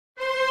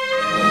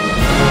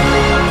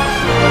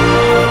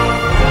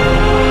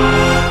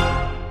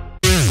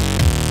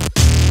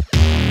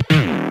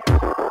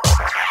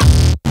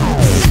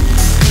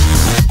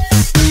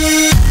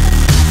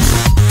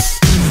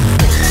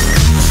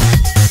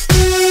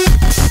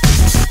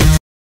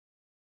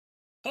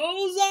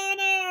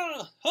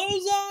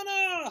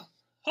Hosanna!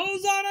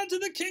 Hosanna to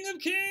the King of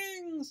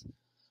Kings!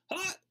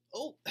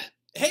 Oh,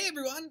 hey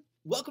everyone!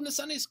 Welcome to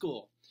Sunday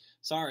School.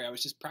 Sorry, I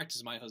was just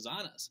practicing my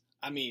hosannas.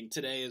 I mean,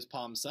 today is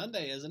Palm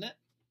Sunday, isn't it?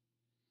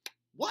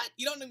 What?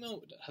 You don't know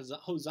what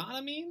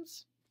hosanna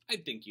means? I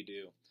think you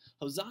do.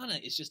 Hosanna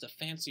is just a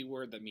fancy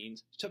word that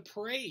means to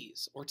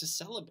praise or to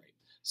celebrate.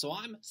 So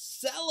I'm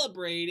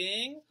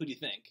celebrating, who do you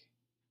think?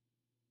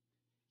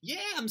 Yeah,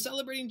 I'm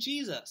celebrating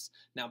Jesus.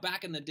 Now,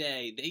 back in the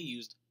day, they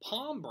used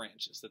palm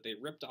branches that they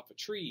ripped off of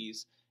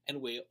trees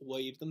and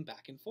waved them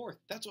back and forth.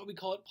 That's why we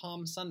call it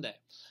Palm Sunday.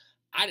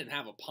 I didn't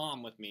have a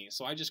palm with me,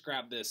 so I just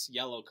grabbed this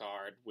yellow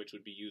card, which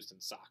would be used in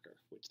soccer,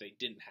 which they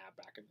didn't have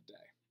back in the day.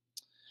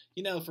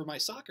 You know, for my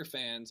soccer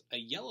fans, a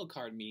yellow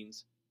card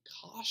means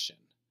caution.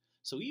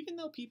 So even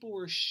though people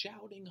were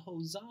shouting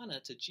Hosanna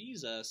to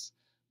Jesus,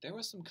 there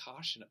was some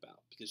caution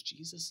about, because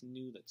Jesus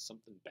knew that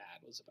something bad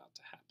was about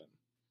to happen.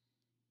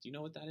 Do you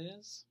know what that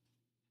is?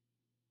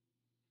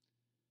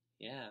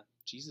 Yeah,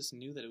 Jesus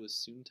knew that it was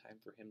soon time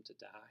for him to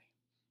die.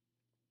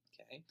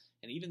 Okay?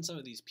 And even some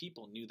of these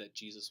people knew that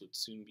Jesus would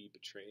soon be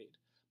betrayed,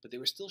 but they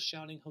were still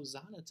shouting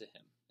Hosanna to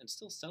him and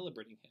still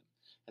celebrating him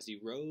as he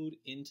rode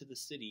into the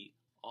city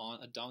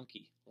on a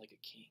donkey like a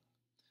king.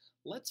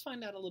 Let's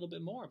find out a little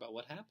bit more about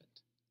what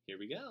happened. Here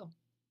we go.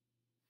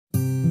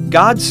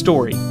 God's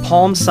story,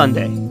 Palm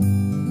Sunday.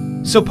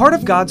 So part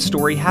of God's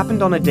story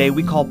happened on a day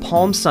we call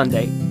Palm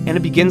Sunday, and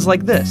it begins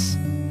like this.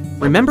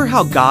 Remember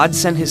how God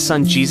sent his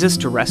son Jesus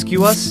to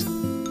rescue us?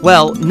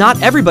 Well, not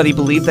everybody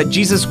believed that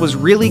Jesus was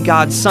really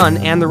God's son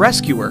and the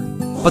rescuer,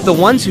 but the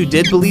ones who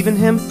did believe in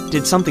him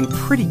did something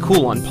pretty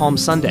cool on Palm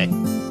Sunday.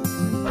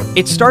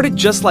 It started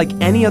just like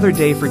any other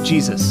day for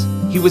Jesus.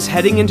 He was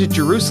heading into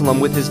Jerusalem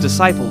with his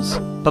disciples,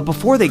 but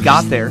before they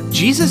got there,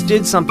 Jesus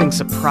did something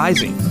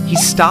surprising. He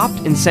stopped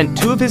and sent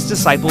two of his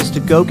disciples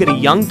to go get a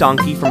young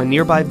donkey from a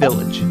nearby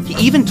village. He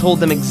even told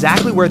them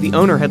exactly where the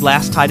owner had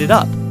last tied it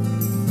up.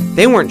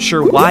 They weren't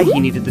sure why he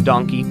needed the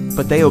donkey,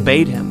 but they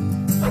obeyed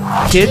him.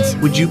 Kids,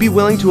 would you be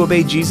willing to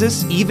obey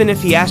Jesus even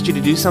if he asked you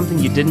to do something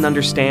you didn't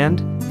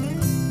understand?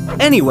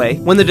 Anyway,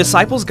 when the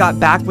disciples got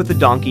back with the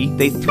donkey,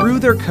 they threw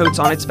their coats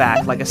on its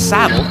back like a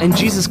saddle and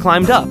Jesus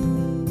climbed up.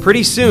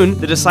 Pretty soon,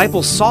 the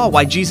disciples saw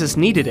why Jesus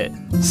needed it.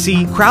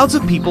 See, crowds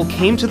of people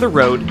came to the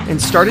road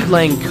and started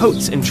laying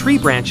coats and tree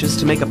branches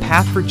to make a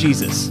path for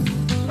Jesus.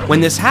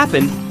 When this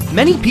happened,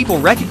 many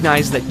people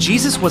recognized that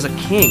Jesus was a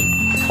king.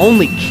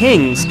 Only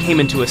kings came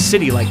into a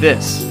city like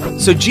this.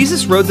 So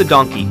Jesus rode the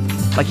donkey,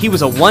 like he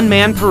was a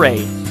one-man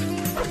parade.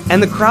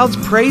 And the crowds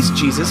praised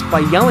Jesus by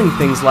yelling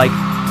things like,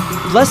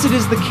 "Blessed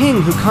is the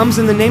King who comes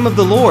in the name of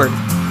the Lord,"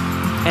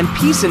 and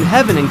 "Peace in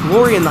heaven and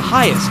glory in the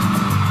highest,"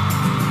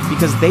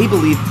 because they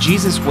believed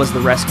Jesus was the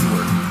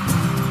rescuer.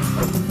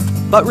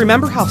 But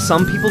remember how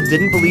some people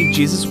didn't believe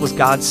Jesus was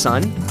God's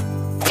son?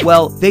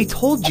 Well, they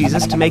told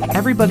Jesus to make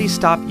everybody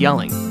stop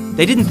yelling.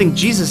 They didn't think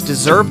Jesus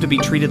deserved to be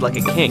treated like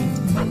a king.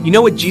 You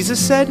know what Jesus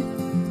said?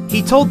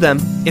 He told them,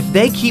 if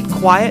they keep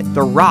quiet,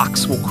 the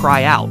rocks will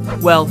cry out.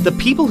 Well, the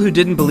people who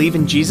didn't believe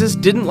in Jesus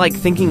didn't like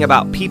thinking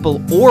about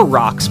people or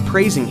rocks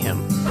praising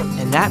him,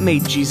 and that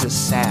made Jesus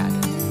sad.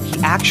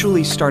 He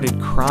actually started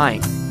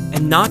crying,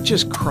 and not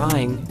just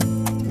crying,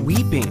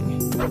 weeping.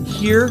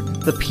 Here,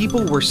 the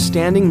people were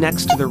standing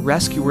next to the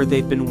rescuer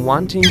they've been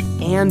wanting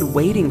and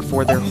waiting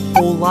for their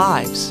whole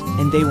lives,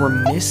 and they were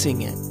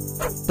missing it.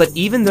 But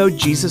even though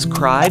Jesus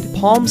cried,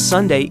 Palm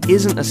Sunday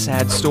isn't a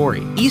sad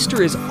story.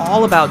 Easter is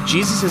all about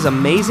Jesus'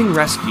 amazing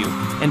rescue,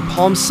 and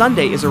Palm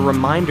Sunday is a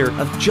reminder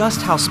of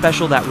just how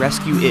special that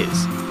rescue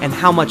is, and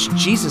how much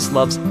Jesus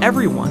loves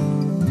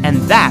everyone. And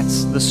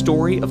that's the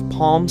story of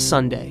Palm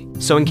Sunday.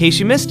 So in case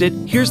you missed it,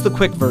 here's the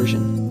quick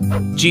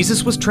version.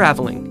 Jesus was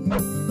traveling.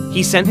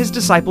 He sent his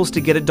disciples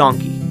to get a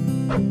donkey.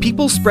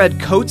 People spread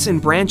coats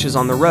and branches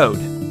on the road.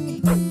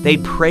 They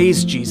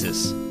praised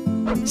Jesus.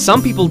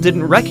 Some people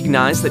didn't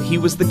recognize that he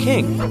was the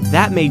king.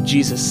 That made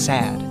Jesus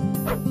sad.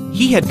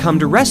 He had come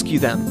to rescue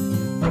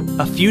them.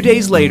 A few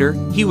days later,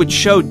 he would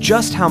show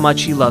just how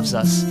much he loves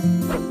us.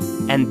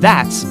 And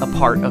that's a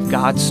part of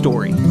God's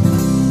story.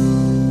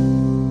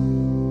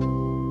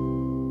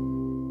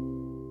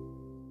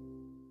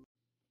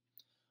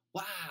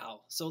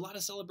 Wow, so a lot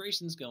of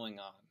celebrations going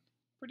on.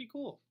 Pretty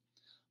cool.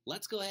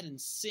 Let's go ahead and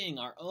sing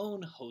our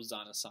own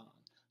Hosanna song.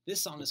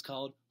 This song is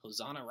called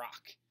Hosanna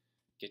Rock.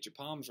 Get your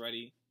palms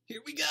ready.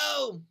 Here we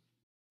go!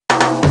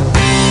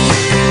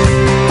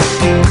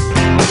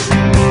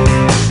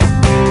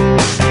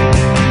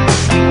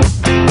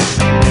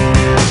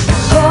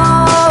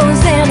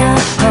 Hosanna,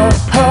 ho,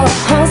 ho,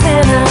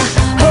 Hosanna,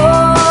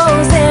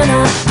 Hosanna,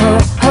 ho,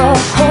 ho,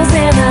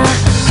 Hosanna,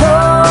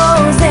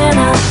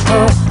 Hosanna, ho,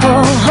 ho,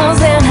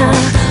 Hosanna,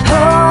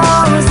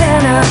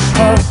 Hosanna,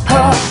 ho,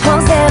 ho,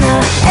 Hosanna.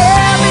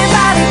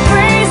 Everybody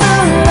praise the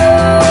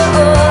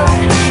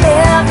Lord.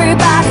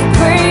 Everybody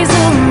praise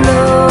the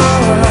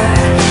Lord.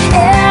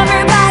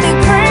 Everybody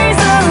praise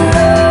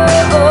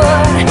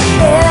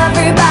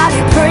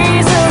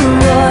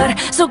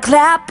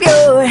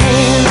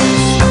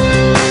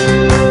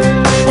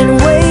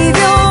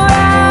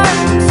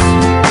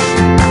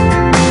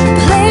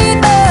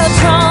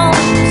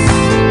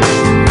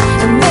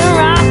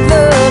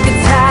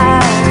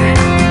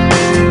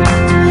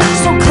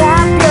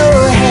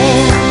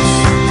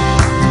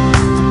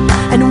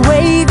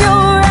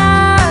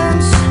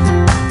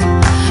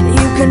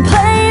can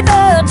play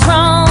the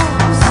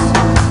drums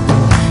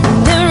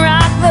and then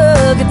rock the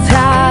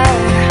guitar.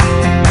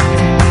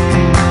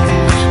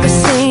 We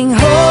sing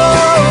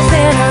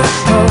Hosanna,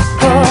 ho,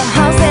 ho,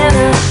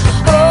 Hosanna,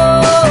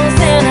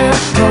 Hosanna,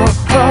 ho,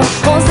 ho,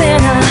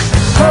 Hosanna,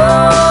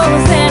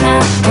 Hosanna,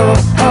 ho,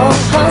 ho,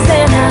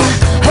 Hosanna,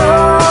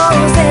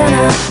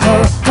 Hosanna, ho,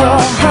 ho,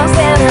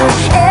 Hosanna.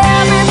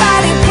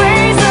 Everybody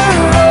praise the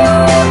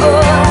Lord.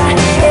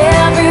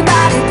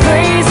 Everybody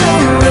praise the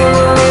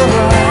Lord.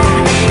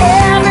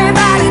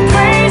 Everybody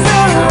praise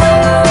the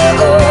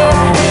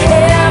Lord.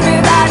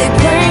 Everybody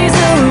praise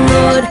the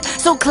Lord.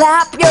 So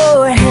clap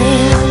your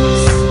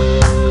hands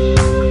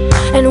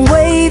and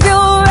wave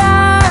your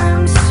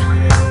arms,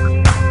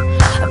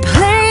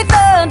 play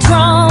the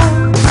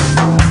drums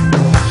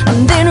and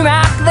then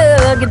rock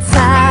the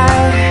guitar.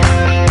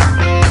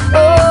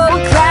 Oh,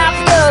 clap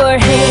your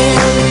hands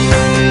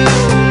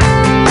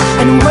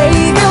and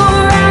wave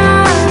your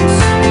arms.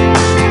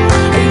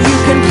 You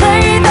can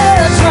play the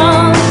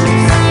drums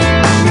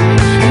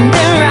and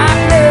then rock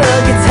the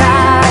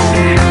guitar.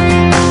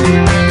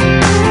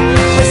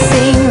 We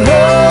sing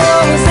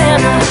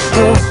Hosanna,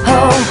 ho, ho,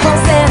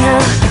 Hosanna,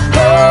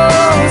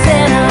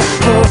 Hosanna,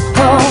 ho,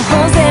 ho,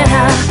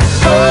 Hosanna,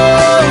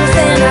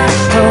 Hosanna,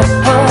 ho,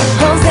 ho,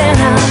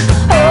 Hosanna,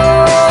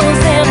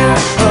 Hosanna,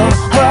 ho,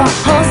 ho,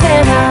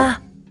 Hosanna.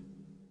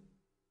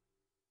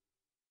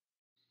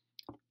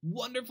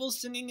 Wonderful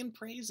singing and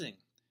praising.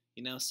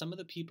 You know, some of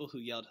the people who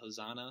yelled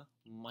Hosanna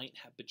might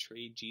have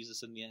betrayed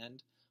Jesus in the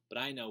end, but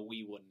I know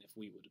we wouldn't if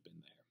we would have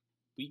been there.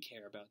 We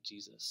care about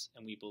Jesus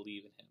and we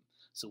believe in him,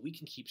 so we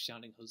can keep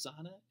shouting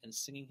Hosanna and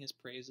singing his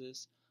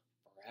praises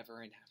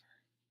forever and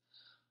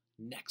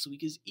ever. Next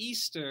week is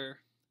Easter.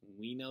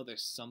 We know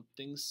there's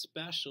something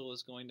special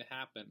is going to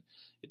happen.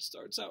 It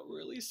starts out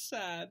really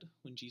sad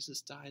when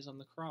Jesus dies on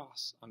the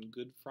cross on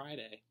Good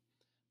Friday.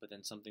 But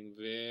then something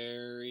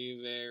very,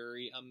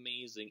 very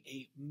amazing,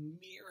 a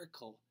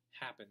miracle,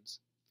 happens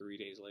 3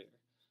 days later.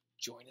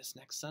 Join us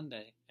next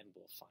Sunday and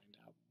we'll find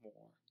out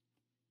more.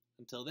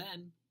 Until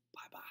then,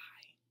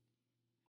 bye-bye.